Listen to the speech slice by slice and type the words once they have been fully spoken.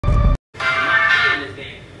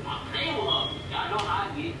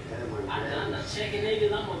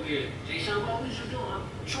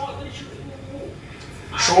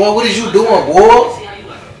Troy, what is you doing, boy?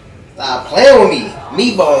 Stop playing with me.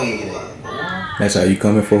 Meatball head. That's how you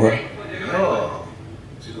coming for her? No.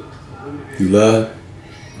 You love her?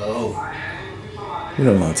 No. You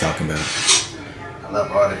know what I'm talking about. I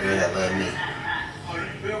love all the girls that love me.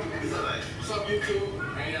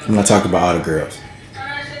 I'm not talking about all the girls.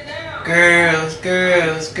 Girls,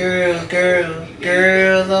 girls, girls, girls,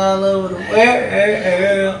 girls all over the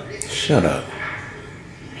world. Shut up.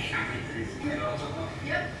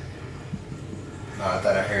 No, I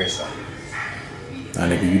thought I heard something. Nah,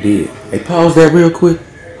 nigga, you did. Hey, pause that real quick.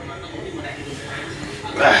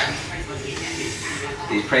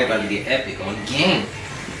 These pray about to get epic on the game.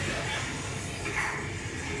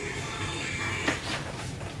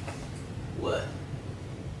 What?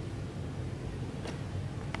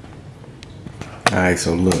 Alright,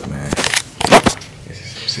 so look, man.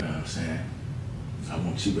 You know what I'm saying? I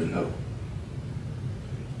want you to know.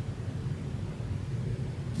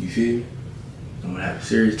 You feel me? I'm gonna have a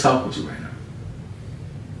serious talk with you right now.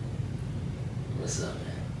 What's up,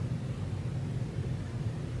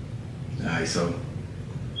 man? Alright, so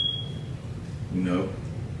you know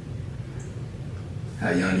how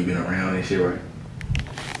Yanni been around and shit, right?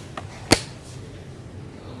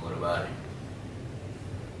 What about it?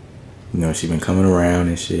 You know, she been coming around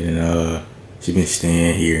and shit, and she been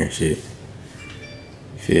staying here and shit.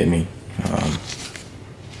 You feel me?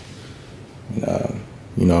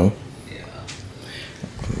 You know. Yeah.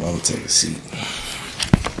 I'm gonna take a seat.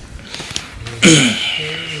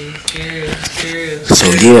 So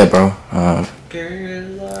yeah, bro.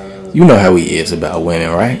 You know how he is about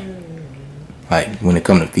women, right? Like when it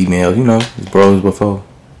comes to females, you know, his bros before.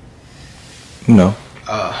 You know.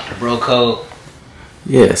 The bro code.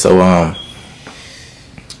 Yeah, so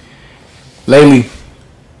lately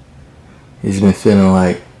he's been feeling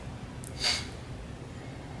like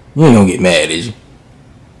you ain't gonna get mad, is you?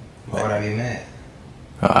 Why would I be mad?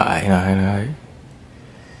 Alright.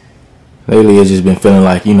 Lately it's just been feeling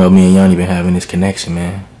like, you know, me and Yanni been having this connection,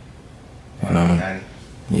 man. And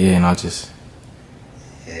yeah, and I just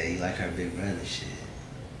you like her big brother shit.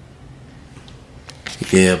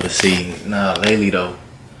 yeah, but see, nah, lately though.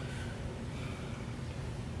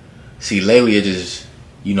 See, lately it just,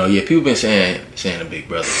 you know, yeah, people been saying a big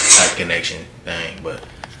brother type connection thing, but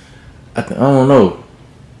I don't know.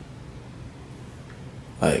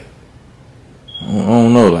 Like, I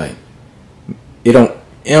don't know, like, it don't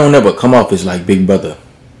ever come off as like big brother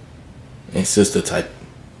and sister type.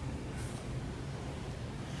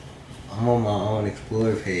 I'm on my own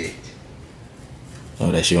Explorer page.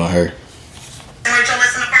 Oh, that's you on her.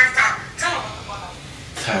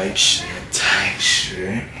 Type shit.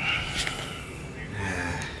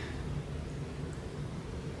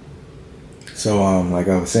 So, like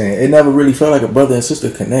I was saying, it never really felt like a brother and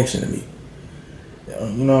sister connection to me.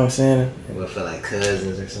 You know what I'm saying? It would feel like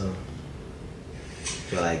cousins or something.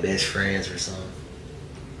 Feel like best friends or something.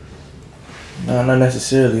 No, not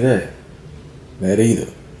necessarily that. That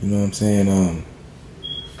either. You know what I'm saying?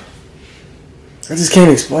 I just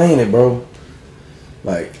can't explain it, bro.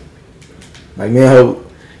 Like me and her,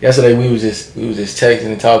 yesterday we was just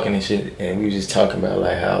texting and talking and shit, and we was just talking about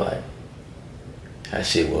like how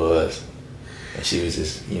shit was. And she was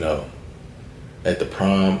just, you know, at the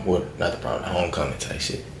prom, or not the prom, the homecoming type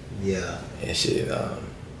shit. Yeah. And shit,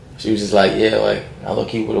 she was just like, yeah, like, I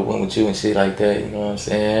low-key would've went with you and shit like that, you know what I'm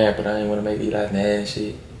saying? But I didn't wanna make you like mad and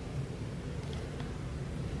shit.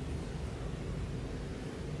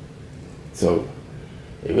 So,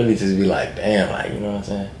 it really just be like, damn, like, you know what I'm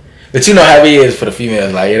saying? But you know how it is for the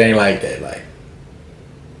females, like, it ain't like that,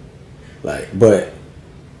 like, but,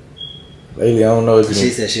 lately, I don't know if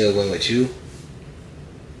she said she'll go with you?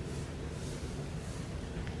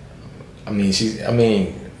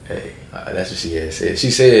 Hey, that's what she had said. She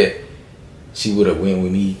said she would have went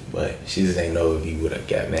with me, but she just ain't know if he would have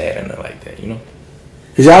got mad or nothing like that, you know?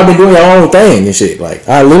 Cause y'all been doing your own thing and shit. Like,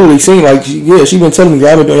 I literally seen, like, she been telling me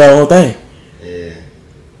y'all been doing your own thing. Yeah.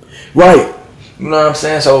 Right. You know what I'm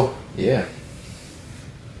saying? So, yeah.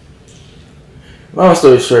 Long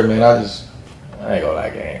story short, man, I ain't gonna lie,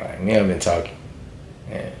 gang. Like, me and I been talking.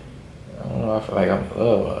 And I don't know, I feel like I'm in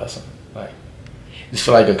love or something. Like, just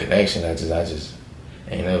feel like a connection. I just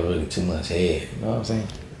ain't never really too much head. You know what I'm saying?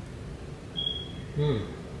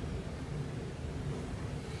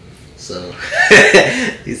 So,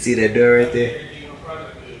 you see that door right there?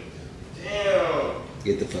 Damn.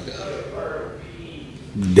 Get the fuck out.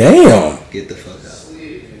 Damn. Get the fuck out.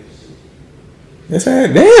 That's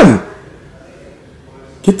right. Damn.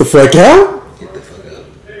 Get the fuck out. Get the fuck out.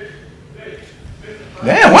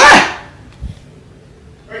 Damn, why?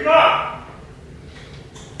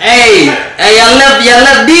 y'all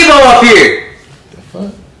left Debo up here. The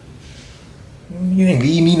fuck? You ain't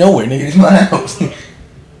leave me nowhere, nigga. It's my house. Get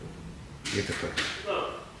the fuck.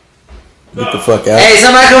 Get the fuck out. Hey,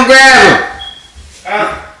 somebody come grab him.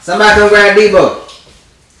 Somebody come grab Debo.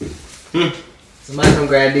 Somebody come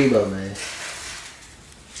grab Debo, man.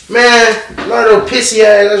 Man, none of those pissy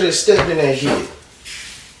ass, I just stepped in that shit.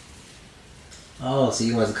 Oh, so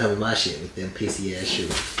you want to come in my shit with them pissy ass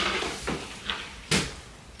shoes.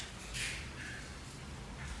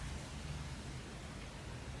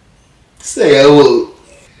 Say oh.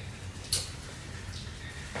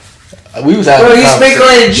 We was having Bro, a you conversation.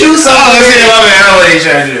 sprinkling juice on Oh, it. shit, my man, I know what you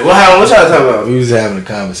trying to do. What y'all talking about? We was having a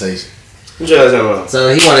conversation. What y'all talking about?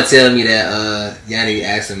 So he want to tell me that Yanni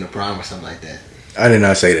asked him to prom or something like that. I did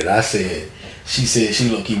not say that. I said she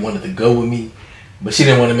low-key wanted to go with me, but she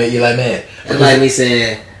didn't want to make you like mad. It's like me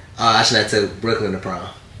saying, I should have took Brooklyn to prom.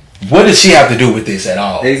 What does she have to do with this at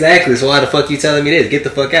all? Exactly. So why the fuck you telling me this? Get the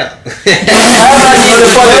fuck out. How am I getting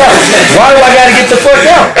the fuck out? Why do I gotta get the fuck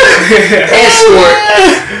out?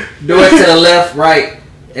 Escort. Door to the left, right.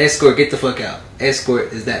 Escort. Get the fuck out.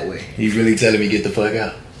 Escort is that way. He really telling me get the fuck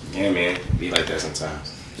out? Yeah, man. Be like that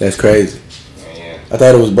sometimes. That's crazy. Yeah. I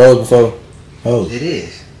thought it was bros before. Oh. It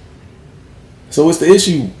is. So what's the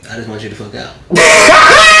issue? I just want you to fuck out.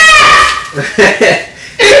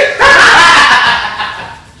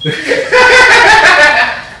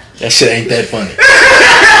 That shit ain't that funny.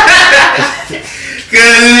 Cause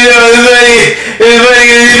you know it's funny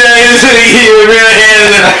cause you know it's funny to get your real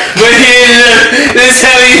hands up. But this is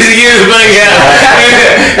how he used to get the fuck out.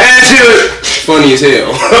 That shit was funny as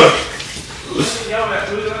hell.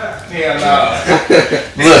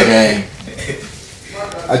 Look, gang.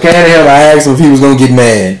 I can't help. I asked him if he was gonna get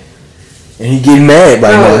mad, and he getting mad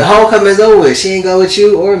by No, the now. homecoming's over with. She ain't go with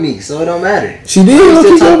you or me, so it don't matter. She did. Look,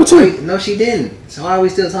 he go with you. No, she didn't. So why are we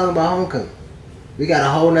still talking about homecoming? We got a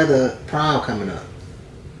whole nother prom coming up.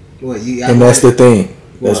 What you got? And that's the thing.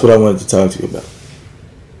 That's what I wanted to talk to you about.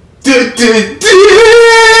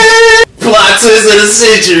 Plot twist of the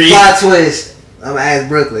century. Plot twist. I'm gonna ask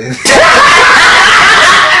Brooklyn.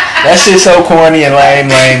 That shit's so corny and lame.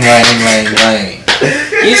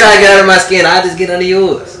 You try to get under my skin, I'll just get under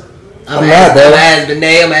yours. I'm not, bro. I'm gonna ask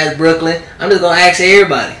Benet, I'm gonna ask Brooklyn. I'm just gonna ask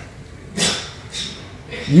everybody.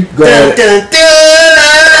 You go ahead. Dun, dun,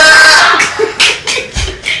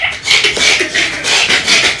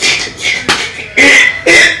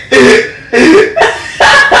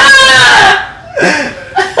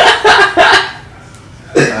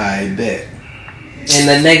 I bet. And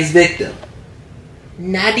the next victim,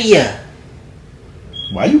 Nadia.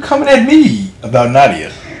 Why you coming at me about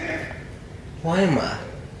Nadia? Why am I?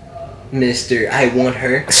 Mr. I want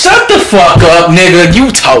her. Shut the fuck up, nigga.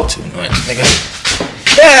 You talk too much, nigga.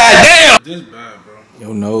 God damn. This bad, bro.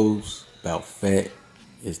 Your nose about fat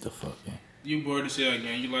is the fucking. You bored as hell,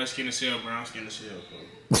 gang. You light skin as hell, brown skin as hell,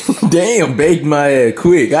 bro. Damn, baked my ass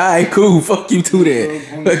quick. Alright, cool. Fuck you too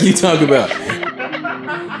then. Fuck you talking about.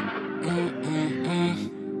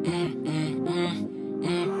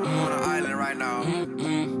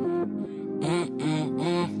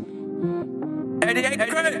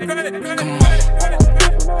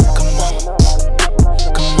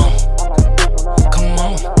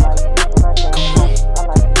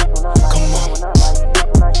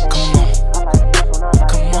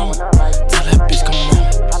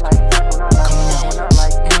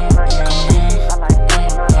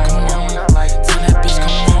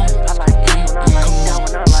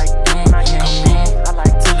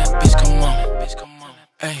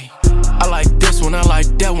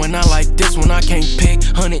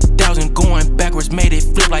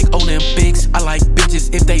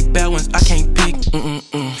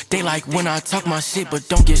 When I talk my shit, but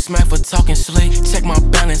don't get smacked for talking slick. Check my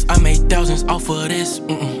balance, I made thousands off of this.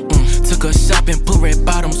 Took a shop and put red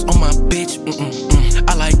bottoms on my bitch.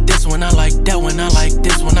 I like this one, I like that one, I like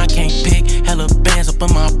this one. I can't pick. Hella bands up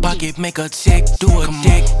in my pocket, make a chick do a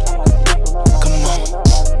dick. Come on, come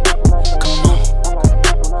on, come on,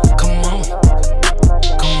 come on, come on, come on,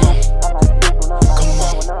 come on.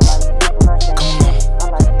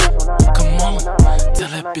 Tell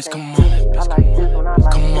that bitch come on.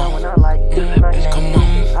 Come on, tell that bitch come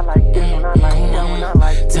on.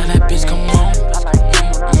 Tell that bitch come on.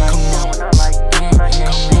 Come on,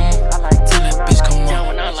 tell that bitch come on.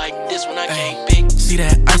 When I like this, when I can't pick. See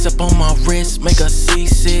that ice up on my wrist, make her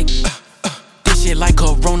seasick. This shit like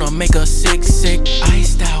Corona, make her sick.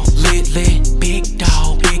 Iced out, lit, big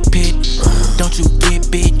dog, big pit. Don't you get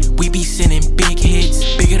big? We be sending big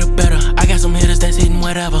hits. Bigger the better. I got some hitters that's hitting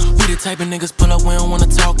whatever. We the type of niggas pull up, we don't wanna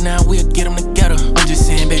talk now. We'll get them together. I'm just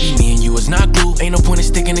saying, baby, me and you is not glue. Ain't no point in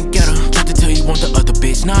sticking together. Tried to tell you want the other.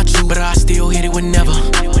 it's not true, but I still hit it whenever.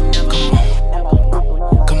 Come on,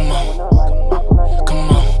 come on,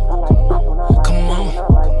 come on, come on, come on,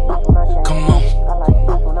 come on,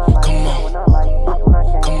 come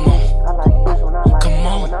on, come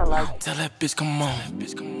on. Tell that bitch come on,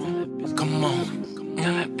 come on.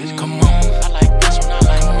 Tell that bitch